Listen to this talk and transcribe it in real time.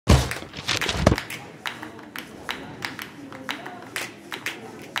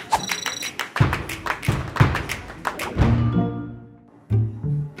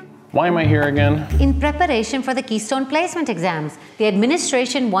Why am I here again? In preparation for the Keystone Placement exams, the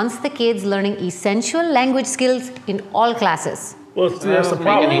administration wants the kids learning essential language skills in all classes. Well, that's the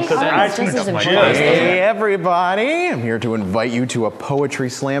problem, because I think that's my class. Hey, everybody. I'm here to invite you to a poetry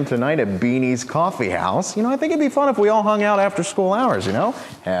slam tonight at Beanie's Coffee House. You know, I think it'd be fun if we all hung out after school hours, you know?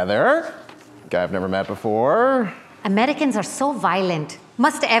 Heather, guy I've never met before. Americans are so violent.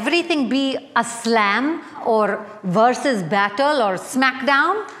 Must everything be a slam or versus battle or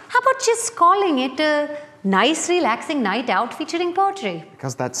smackdown? How about just calling it a nice, relaxing night out featuring poetry?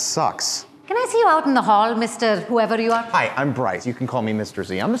 Because that sucks. Can I see you out in the hall, Mr. Whoever you are? Hi, I'm Bryce. You can call me Mr.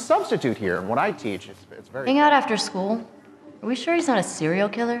 Z. I'm a substitute here, and what I teach, it's very... Hang out after school? Are we sure he's not a serial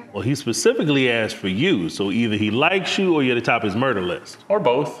killer? Well, he specifically asked for you, so either he likes you or you're at the top of his murder list. Or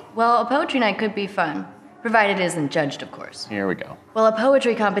both. Well, a poetry night could be fun, provided it isn't judged, of course. Here we go. Well, a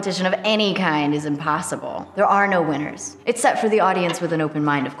poetry competition of any kind is impossible. There are no winners. It's set for the audience with an open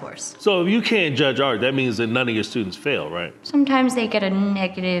mind, of course. So if you can't judge art, that means that none of your students fail, right? Sometimes they get a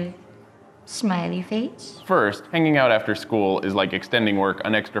negative smiley face. First, hanging out after school is like extending work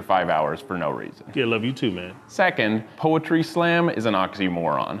an extra 5 hours for no reason. Yeah, love you too, man. Second, poetry slam is an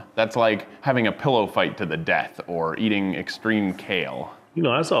oxymoron. That's like having a pillow fight to the death or eating extreme kale. You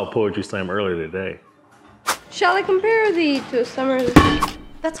know, I saw a poetry slam earlier today. Shall I compare thee to a summer?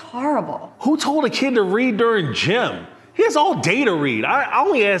 That's horrible. Who told a kid to read during gym? He has all day to read. I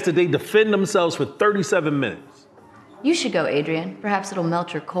only asked that they defend themselves for 37 minutes. You should go, Adrian. Perhaps it'll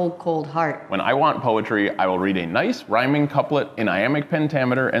melt your cold, cold heart. When I want poetry, I will read a nice rhyming couplet in iambic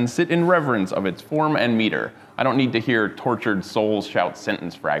pentameter and sit in reverence of its form and meter. I don't need to hear tortured souls shout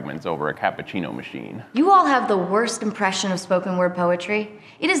sentence fragments over a cappuccino machine. You all have the worst impression of spoken word poetry.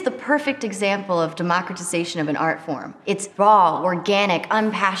 It is the perfect example of democratization of an art form. It's raw, organic,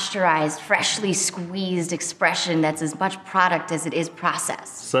 unpasteurized, freshly squeezed expression that's as much product as it is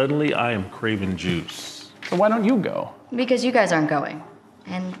process. Suddenly, I am craving juice. So why don't you go? Because you guys aren't going.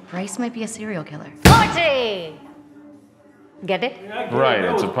 And Bryce might be a serial killer. Poetry! Get it? Right,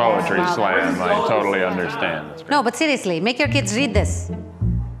 it's a poetry slam. I totally understand. No, but seriously, make your kids read this.